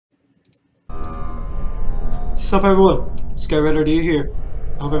What's up, everyone? SkyRedRD here.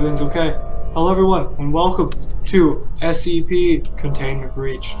 I hope everything's okay. Hello, everyone, and welcome to SCP Containment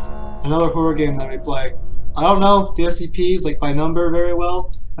Breach, another horror game that we play. I don't know the SCPs like by number very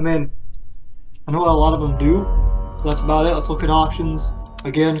well. I mean, I know what a lot of them do. So that's about it. Let's look at options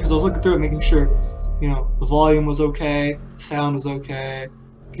again, because I was looking through it, making sure, you know, the volume was okay, the sound was okay.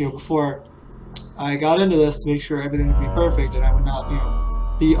 You know, before I got into this to make sure everything would be perfect and I would not, you know,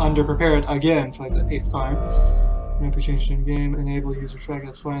 be underprepared again for like the 8th time. Map changed in game, enable user track,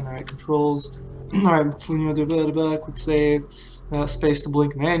 that's fine. Alright, controls. Alright, quick save, space to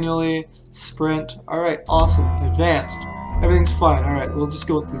blink manually, sprint. Alright, awesome. Advanced. Everything's fine. Alright, we'll just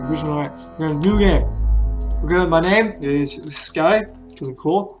go with the original. Alright, we're in a new game. We're good. My name is Sky, because I'm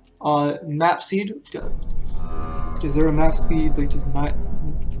cool. Map seed. Is there a map speed like just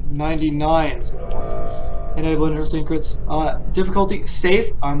 99? Is what I want. Enable interesting crits. Difficulty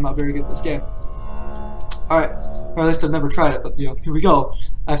safe. I'm not very good at this game. Alright, or at least I've never tried it, but you know, here we go.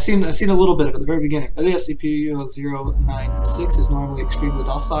 I've seen a little bit of it at the very beginning. The SCP-096 is normally extremely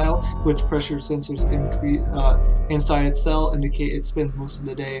docile, which pressure sensors inside its cell indicate it spends most of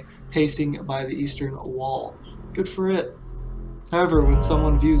the day pacing by the eastern wall. Good for it. However, when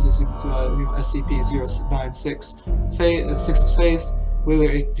someone views this SCP-096's face,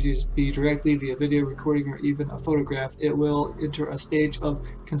 whether it be directly via video recording or even a photograph, it will enter a stage of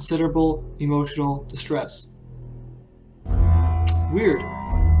considerable emotional distress. Weird.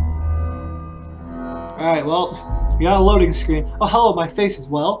 Alright, well, we got a loading screen. Oh, hello, my face as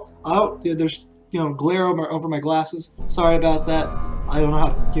well. There's, you know, glare over my glasses. Sorry about that. I don't know how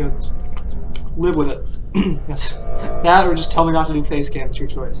to, you know, live with it. That or just tell me not to do face cam. It's your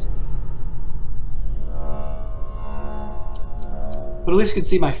choice. But at least you can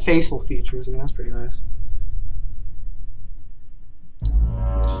see my facial features. I mean, that's pretty nice.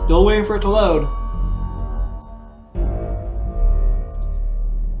 Still waiting for it to load.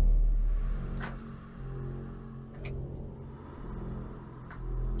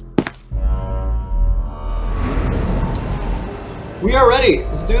 We are ready.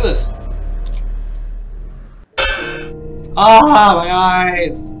 Let's do this. Ah, my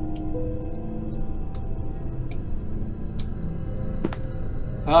eyes.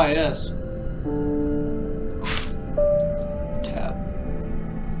 Ah, yes. Tab.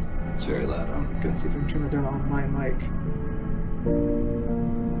 It's very loud. I'm gonna see if I can turn that down on my mic.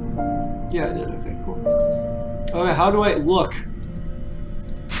 Yeah, I did. Okay, cool. Okay, how do I look?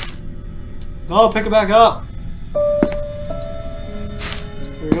 Oh, pick it back up.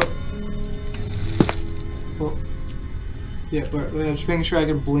 There we go. Well, yeah, but just making sure I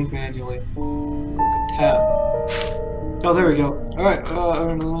can blink manually. Tab. Oh, there we go. Alright,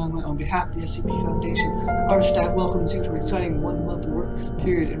 on behalf of the SCP Foundation, our staff welcomes you to an exciting 1-month work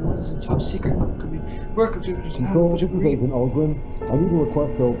period in what is a top secret upcoming work activities. Control, this is Agent Ogren. I need a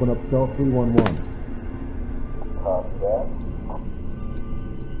request to open up cell 311.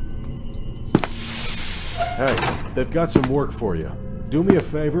 Hey, they've got some work for you. Do me a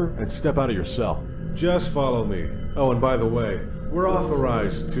favor and step out of your cell. Just follow me. Oh, and by the way, we're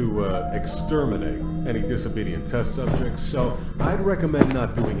authorized to exterminate any disobedient test subjects, so I'd recommend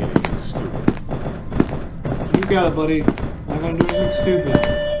not doing anything stupid. You got it, buddy. I'm not gonna do anything stupid.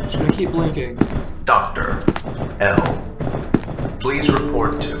 I'm just gonna keep blinking. Dr. L. Please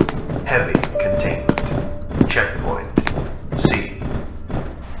report to heavy containment. Checkpoint C.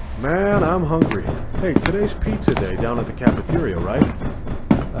 Man, I'm hungry. Hey, today's pizza day down at the cafeteria, right?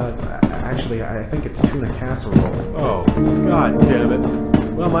 Actually, I think it's tuna casserole. Oh, god damn it.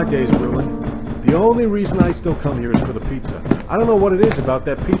 Well, my day's ruined. The only reason I still come here is for the pizza. I don't know what it is about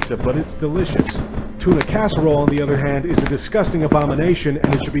that pizza, but it's delicious. Tuna casserole, on the other hand, is a disgusting abomination,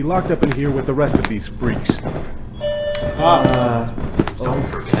 and it should be locked up in here with the rest of these freaks.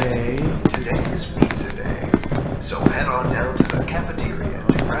 Okay. Today is pizza day, so head on down to the cafeteria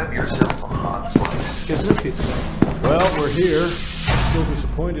to grab yourself a hot slice. Guess it is pizza day. Well, we're here. Still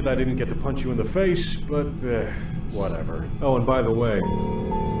disappointed I didn't get to punch you in the face, but whatever. Oh, and by the way...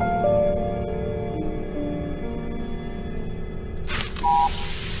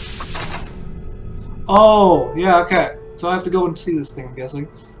 Oh, yeah, okay. So I have to go and see this thing, I'm guessing.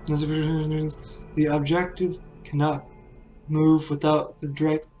 The objective cannot move without the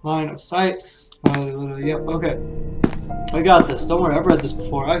direct line of sight. Yep, okay. I got this. Don't worry, I've read this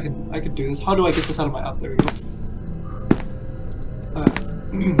before. I can do this. How do I get this out of my up? There we go.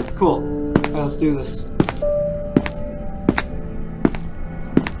 Cool. Alright, let's do this.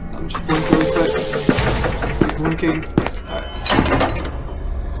 I'm just blinking really quick. Keep blinking. Alright.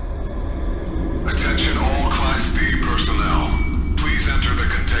 Attention all Class D personnel. Please enter the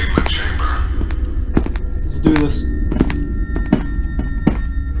containment chamber. Let's do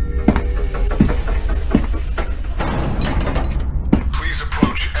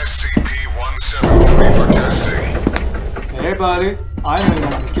I know you're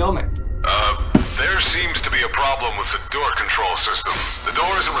not gonna kill me. There seems to be a problem with the door control system. The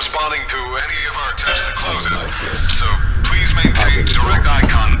door isn't responding to any of our attempts to close it. So please maintain direct eye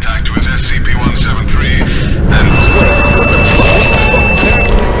contact with SCP-173 and...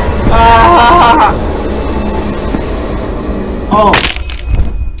 Ah! Oh!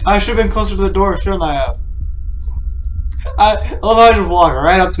 I should have been closer to the door, shouldn't I have? I love how I just walk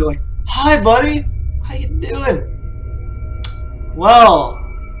right up to it like, hi buddy! How you doing? Well...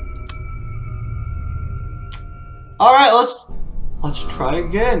 Alright, let's try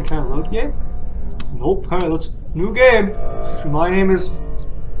again. Can I load game? Nope. Alright, let's new game. My name is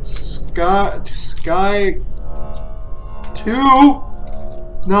Sky 2.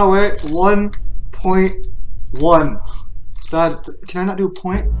 No wait, 1.1. That can I not do a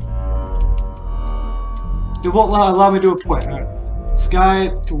point? It won't allow me to do a point. Right.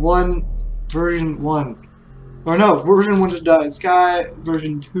 Sky to 1 version 1. Or no, version 1 just died. Sky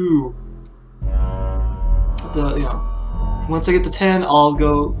version 2. Once I get to 10, I'll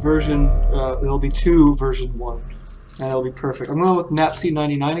go version, it'll be 2 version 1, and it'll be perfect. I'm going with map seed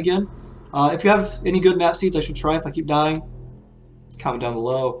 99 again. If you have any good map seeds I should try if I keep dying, comment down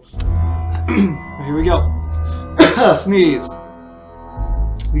below. Here we go. Sneeze.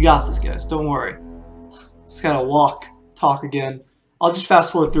 We got this, guys, don't worry. Just gotta talk again. I'll just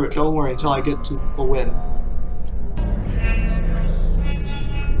fast forward through it, don't worry, until I get to a win.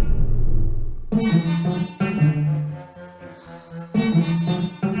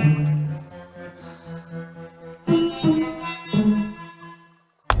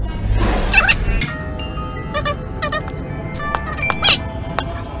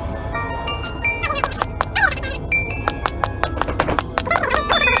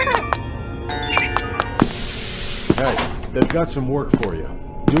 They've got some work for you.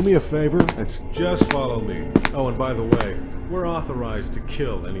 Do me a favor and just follow me. Oh, and by the way, we're authorized to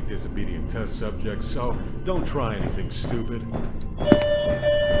kill any disobedient test subjects, so don't try anything stupid.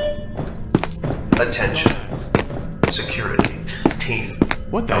 Attention. Security. Team.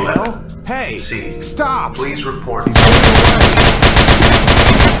 What the Hello? hell? Hey! C. Stop! Please report.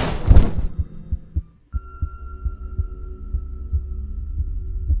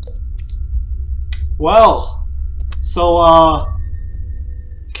 Well, so,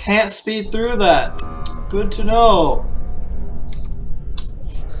 can't speed through that. Good to know.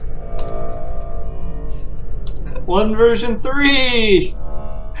 1 version 3!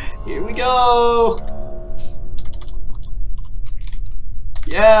 Here we go!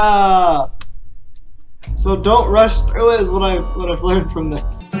 Yeah! So don't rush through it is what I've learned from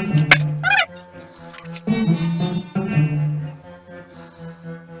this.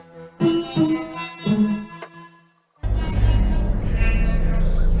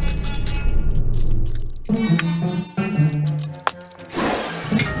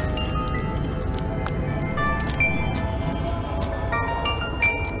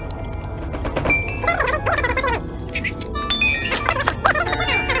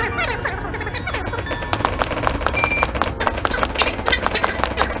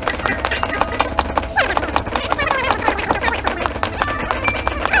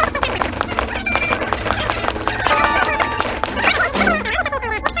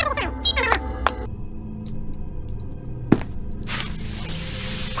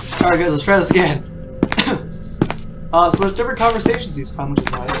 Alright guys, let's try this again. So there's different conversations each time, which is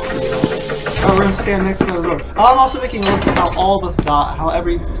nice. Oh, we're gonna stand next to the door. I'm also making a list of how all of us die, how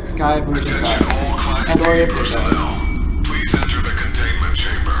every Sky version dies. And or if it dies. Please enter the containment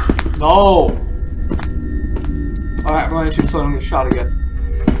chamber. No! Alright, I'm going to shoot so I don't get shot again.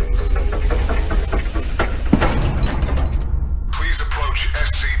 Please approach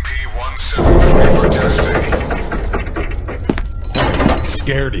SCP-173 for testing.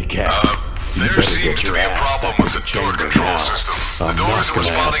 Scaredy cat. There seems to be a problem with the door control system. The door isn't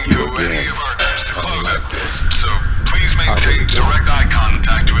responding to any of our attempts to close it. So please maintain direct eye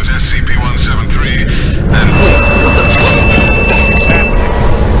contact with SCP-173 and... What's happening?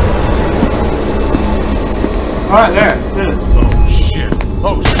 Alright, there. Did it. Oh shit.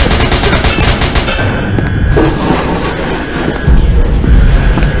 Oh shit.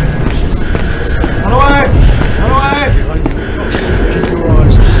 Run away! Run away! Keep your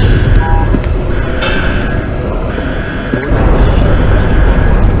eyes open.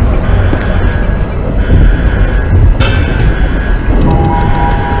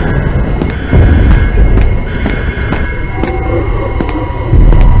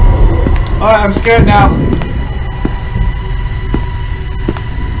 Alright, I'm scared now.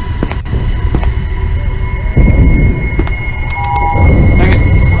 Dang it.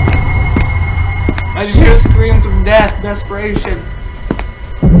 I just hear screams of death, desperation.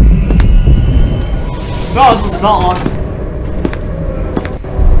 No, this was not locked.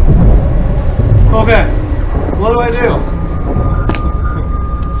 Okay. What do I do?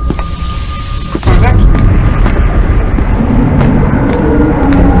 Perfect.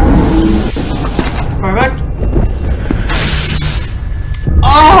 Perfect.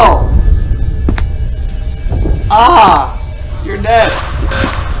 Oh! Ah! You're dead.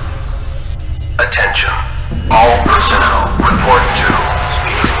 Attention. All personnel report to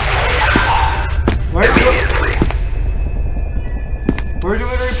immediately. Where'd you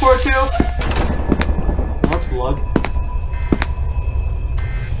want me to report to? That's blood.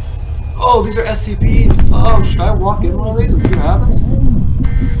 Oh, these are SCPs. Oh, should I walk in one of these and see what happens?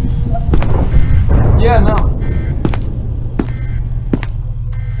 Yeah, no.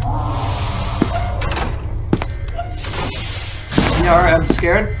 Yeah, alright, I'm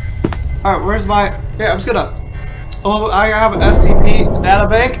scared. Alright, where's my... Here, I'm just gonna... Oh, I have an SCP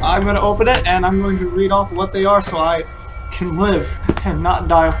databank. I'm gonna open it, and I'm going to read off what they are so I can live and not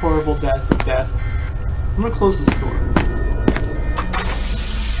die a horrible death. I'm gonna close this door.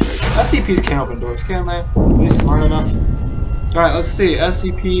 SCPs can't open doors, can they? Are they smart enough? Alright, let's see.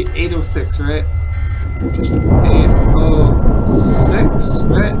 SCP-806, right? Just 806,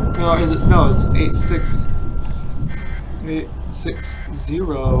 right? No, is it? No, it's 860.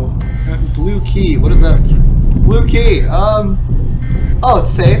 Blue key. What is that? Blue key. Oh,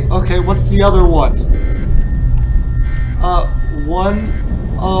 it's safe. Okay, what's the other one?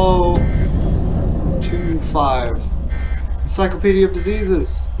 1025. Encyclopedia of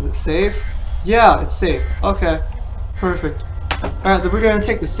Diseases. Is it safe? Yeah, it's safe. Okay. Perfect. Alright, then we're gonna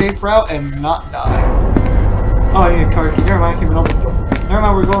take the safe route and not die. Oh, I need a card key. Never mind, I can't even open the door. Never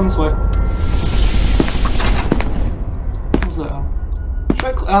mind, we're going this way. What's that? Should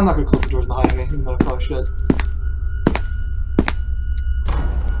I I'm not gonna close the doors behind me, even though I probably should.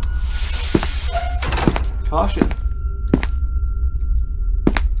 Caution.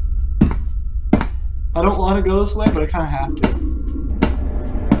 I don't want to go this way, but I kind of have to.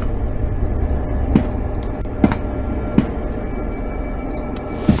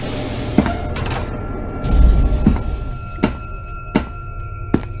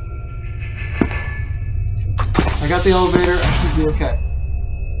 I got the elevator, I should be okay.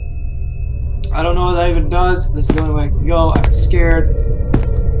 I don't know what that even does. This is the only way I can go. I'm scared.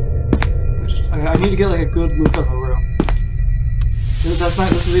 I need to get like a good look of the room. That's not.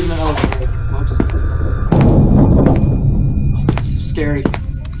 This is even an elevator, is it? Whoops. Oh, this is scary.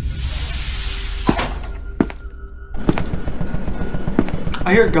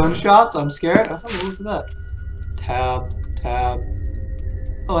 I hear gunshots. I'm scared. I thought, look at that. Tab.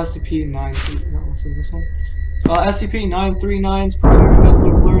 Oh, SCP-939. No, what's this one? SCP-939's primary method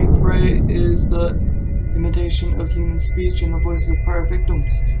of luring prey is the imitation of human speech and the voices of prior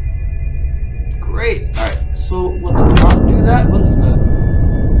victims. Great. Alright, so let's not do that. What is that?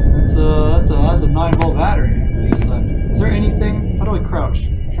 That's a 9-volt battery. What is that? Is there anything? How do I crouch?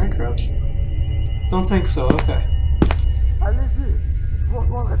 Can I crouch? Don't think so. Okay.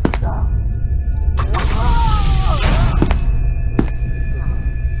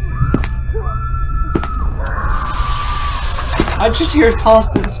 I just hear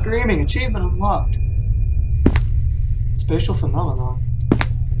constant screaming. Achievement unlocked. Spatial phenomenon.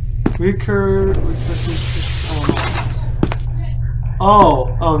 Recursive elements.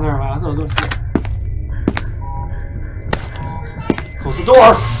 Oh, never mind. I thought I was going to say. Close the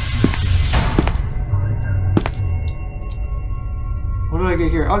door. What did I get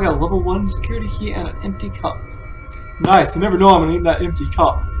here? I got a level 1 security key and an empty cup. Nice. You never know I'm gonna need that empty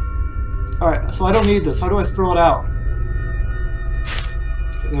cup. All right. So I don't need this. How do I throw it out?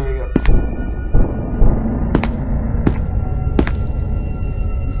 Okay, there we go.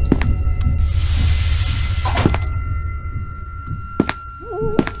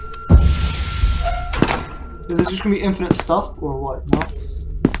 Is it just gonna be infinite stuff or what? No.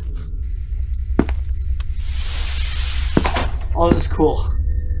 Oh, this is cool.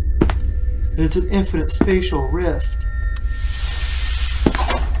 It's an infinite spatial rift.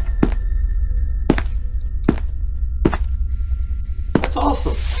 That's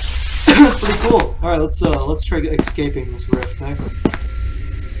awesome. That's pretty cool. All right, let's try escaping this rift. Eh?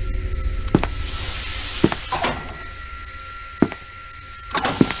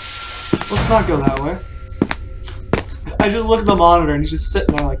 Let's not go that way. I just look at the monitor and he's just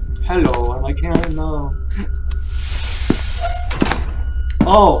sitting there like, hello. I'm like, yeah, no.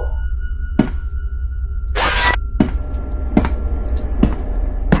 Oh.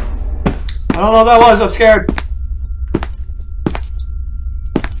 I don't know what that was. I'm scared.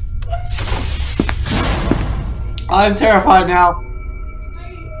 I'm terrified now.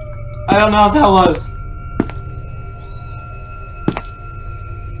 I don't know what that was.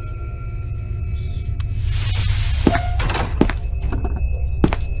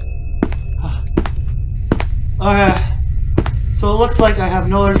 Okay. So it looks like I have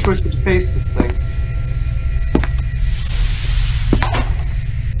no other choice but to face this thing.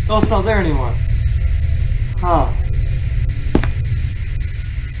 Oh, it's not there anymore. Huh.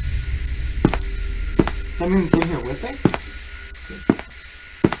 Does that mean it's in here with me? Okay.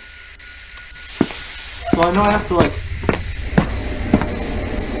 So I know I have to, like...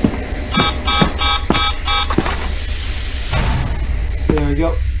 There we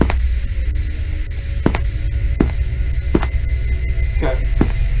go. Okay.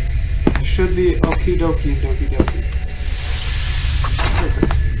 It should be okie dokie dokie dokie.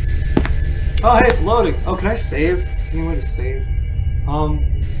 Perfect. Oh, hey, it's loading. Oh, can I save? Is there any way to save?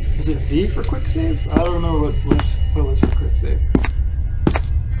 Is it V for quick save? I don't remember what it was for quick save.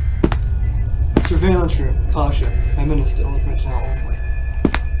 Surveillance room. Caution. I'm in a still now only.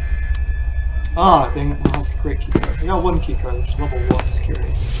 Ah, dang it. I don't have the great keycard. I got one keycard, which is level 1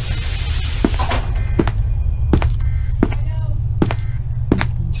 security.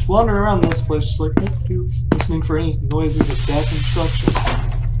 Just wandering around this place, just like, listening for any noises of death and destruction.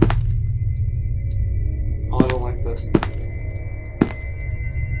 Oh, I don't like this.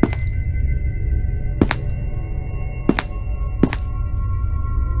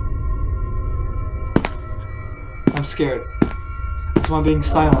 I'm scared. That's why I'm being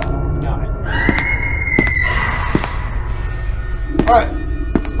silent. Die. Alright.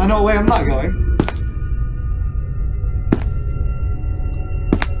 I know a way I'm not going.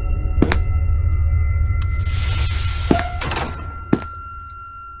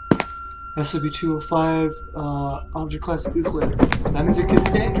 SCP-205, object class nucleator. That means it could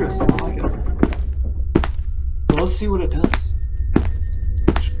be dangerous. I don't like it. But let's see what it does.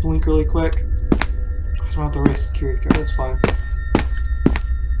 Just blink really quick. I don't have the right security card, that's fine.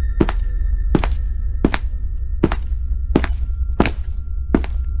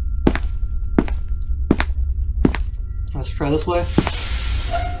 Let's try this way.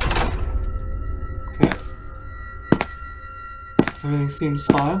 Okay. Everything seems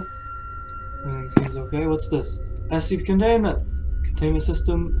fine. Everything seems okay. What's this? SCP Containment. Containment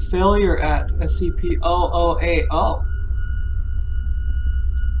system failure at SCP-008. Oh.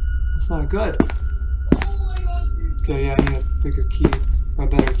 That's not good. Okay, yeah, I need a bigger key. Or a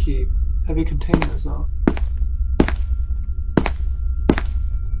better key. Heavy containment zone.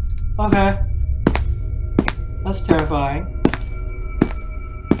 Okay. That's terrifying.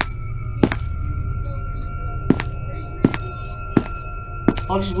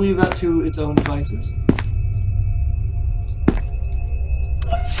 I'll just leave that to its own devices.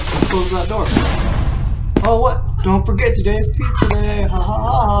 Close that door. Oh, what? Don't forget today's pizza day. Ha ha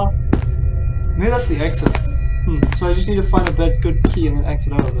ha ha. Maybe that's the exit. So I just need to find a good key and then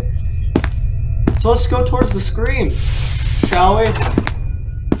exit out of it. So let's go towards the screams, shall we?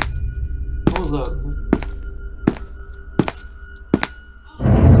 What was that?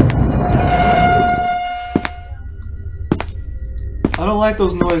 I don't like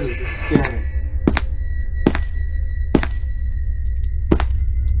those noises, they scare me.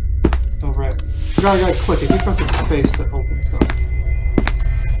 Oh, right. I gotta click it. I keep pressing space to open stuff.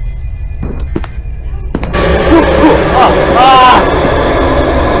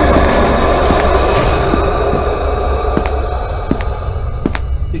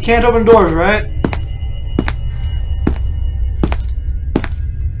 You can't open doors, right?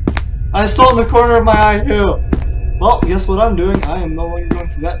 I saw it in the corner of my eye, too. Well, guess what I'm doing? I am no longer going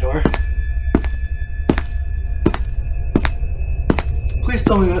through that door. Please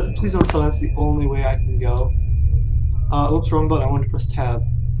tell me that. Please don't tell me that's the only way I can go. Oops, wrong button. I wanted to press tab.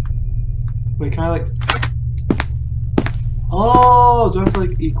 Wait, can I like? Oh, do I have to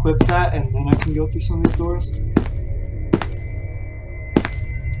like equip that and then I can go through some of these doors?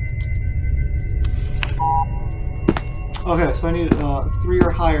 Okay, so I need 3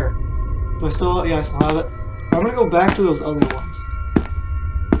 or higher. Do I still? Yeah, I still have it. I'm gonna go back to those other ones.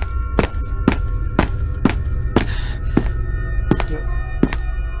 Yep.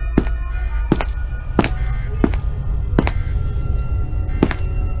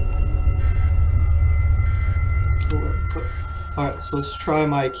 Alright, so let's try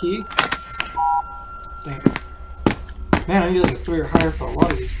my key. Dang it. Man, I need like a 3 or higher for a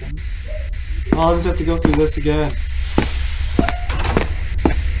lot of these things. Oh, I'll just have to go through this again.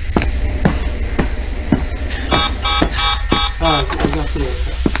 I got through it.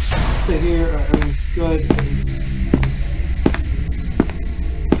 Sit here, everything's good.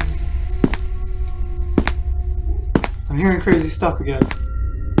 I'm hearing crazy stuff again.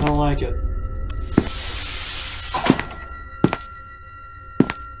 I don't like it.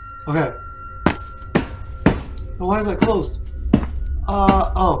 Okay. Oh, why is that closed?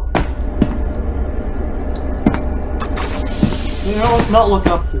 Oh. You know, let's not look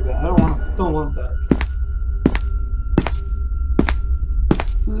up through that. I don't want that.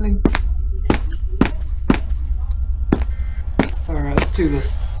 Alright, let's do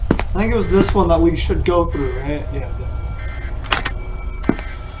this. I think it was this one that we should go through, right? Yeah.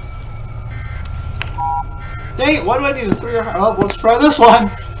 Dang it, why do I need a 3 or higher? Oh, let's try this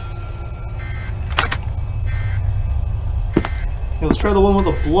one! Okay, let's try the one with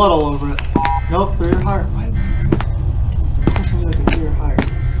the blood all over it. Nope, 3 or higher. Why did it me like a 3 or higher?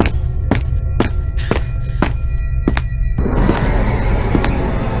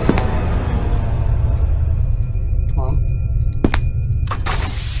 Come on.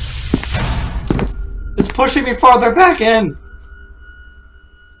 It's pushing me farther back in!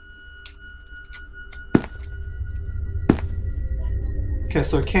 Okay,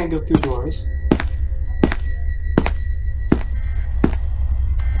 so I can't go through doors.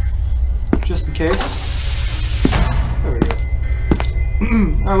 Just in case. There we go.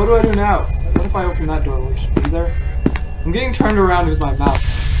 Alright, what do I do now? What if I open that door? Will it be there? I'm getting turned around because my mouse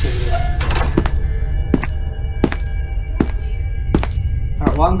sensitivity.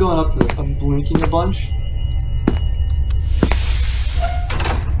 Alright, while I'm going up this, I'm blinking a bunch.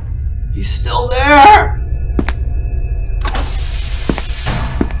 He's still there!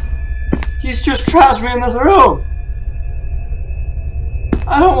 He's just trapped me in this room!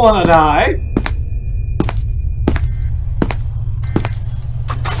 I don't want to die!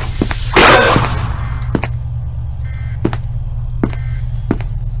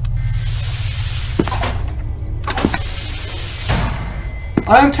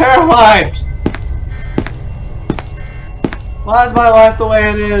 I'm terrified! Why is my life the way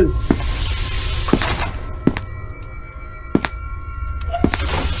it is?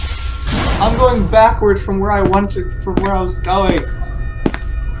 I'm going backwards from where I wanted, from where I was going.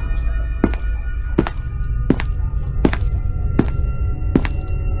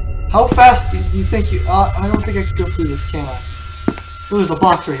 How fast do you think you... I don't think I can go through this, can I? Oh, there's a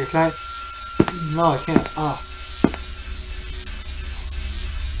box right here, can I? No, I can't.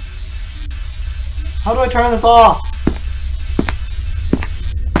 How do I turn this off?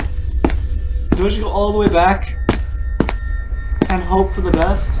 Do I just go all the way back? And hope for the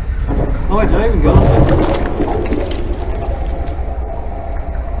best? Oh wait, did I even go this way?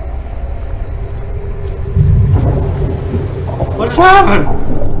 What just happened?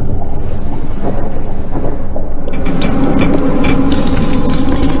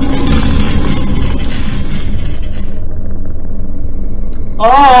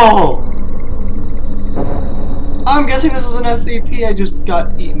 Oh! I'm guessing this is an SCP I just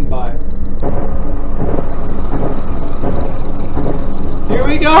got eaten by. Here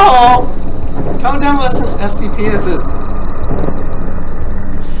we go! Count down what SCP this is.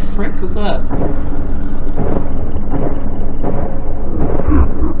 What the frick was that?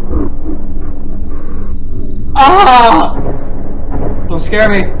 Ah! Don't scare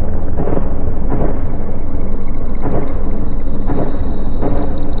me.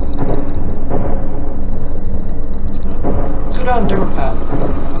 Let's go down a different path.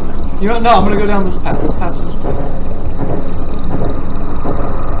 You know what? No, I'm gonna go down this path. This path looks good.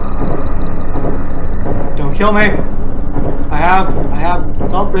 Don't kill me. I have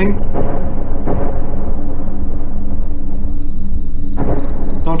something.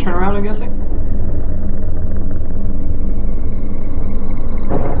 Don't turn around, I'm guessing.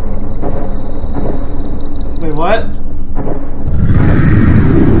 Wait, what?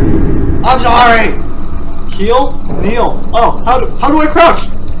 I'm sorry. Heel? Kneel. Oh, how do I crouch?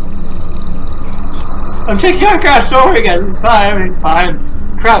 I'm taking out crouch. Don't worry, guys. It's fine. Everything's fine.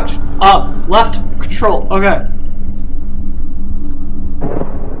 Crouch. Up. Left. Control. Okay.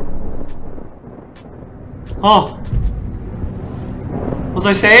 Oh. Was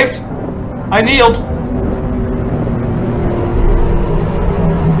I saved? I kneeled.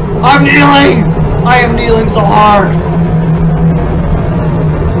 I'm kneeling! I am kneeling so hard.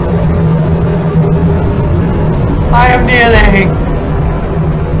 I am kneeling.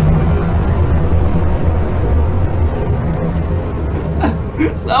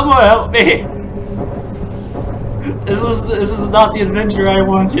 Someone help me. This is not the adventure I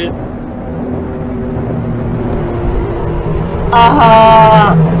wanted.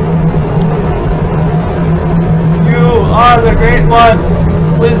 Aha! You are the great one.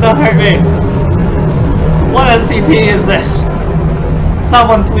 Please don't hurt me. What SCP is this?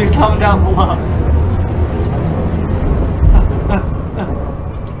 Someone please comment down below.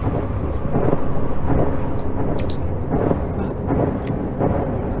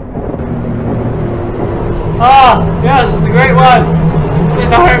 Ah, yes, this is the great one. Please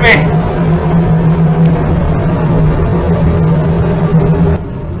don't hurt me.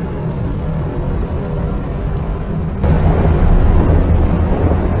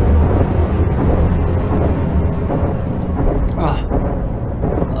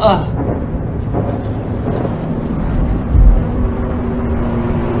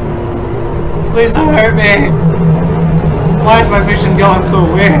 Please don't hurt me. Why is my vision going so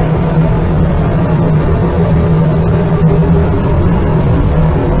weird?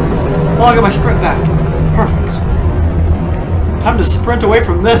 Oh, I got my sprint back. Perfect. Time to sprint away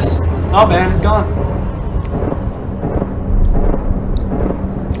from this. Oh man, it's gone.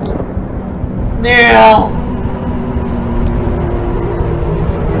 Neil!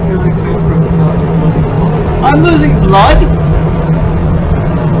 I'm feeling faint from bloody cough. I'm losing blood?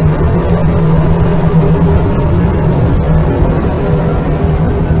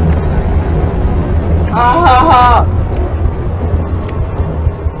 Ah!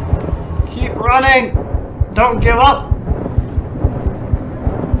 Keep running! Don't give up!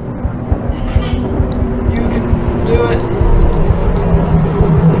 You can do it!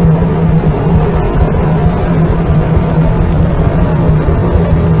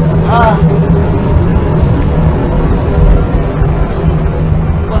 Ah!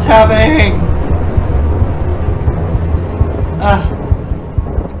 What's happening?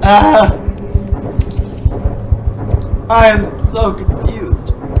 I am so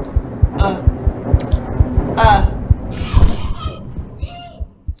confused.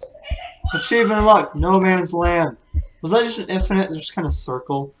 Achievement unlocked. No Man's Land. Was that just an infinite, just kind of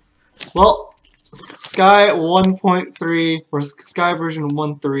circle? Well, Sky 1.3 or Sky version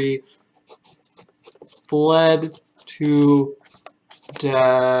 1.3 fled to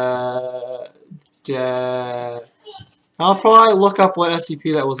I'll probably look up what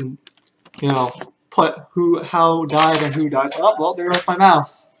SCP that wasn't, you know, put how died and who died. Oh, well, there goes my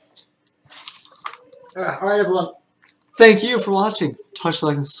mouse. Alright, everyone. Thank you for watching. Touch the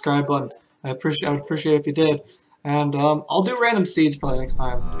like and subscribe button. I would appreciate it if you did. And I'll do random seeds probably next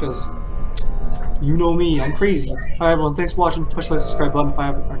time because you know me, I'm crazy. Alright, everyone. Thanks for watching. Push the like and subscribe button if I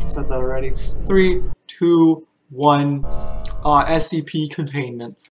haven't already said that already. 3, 2, 1. SCP Containment.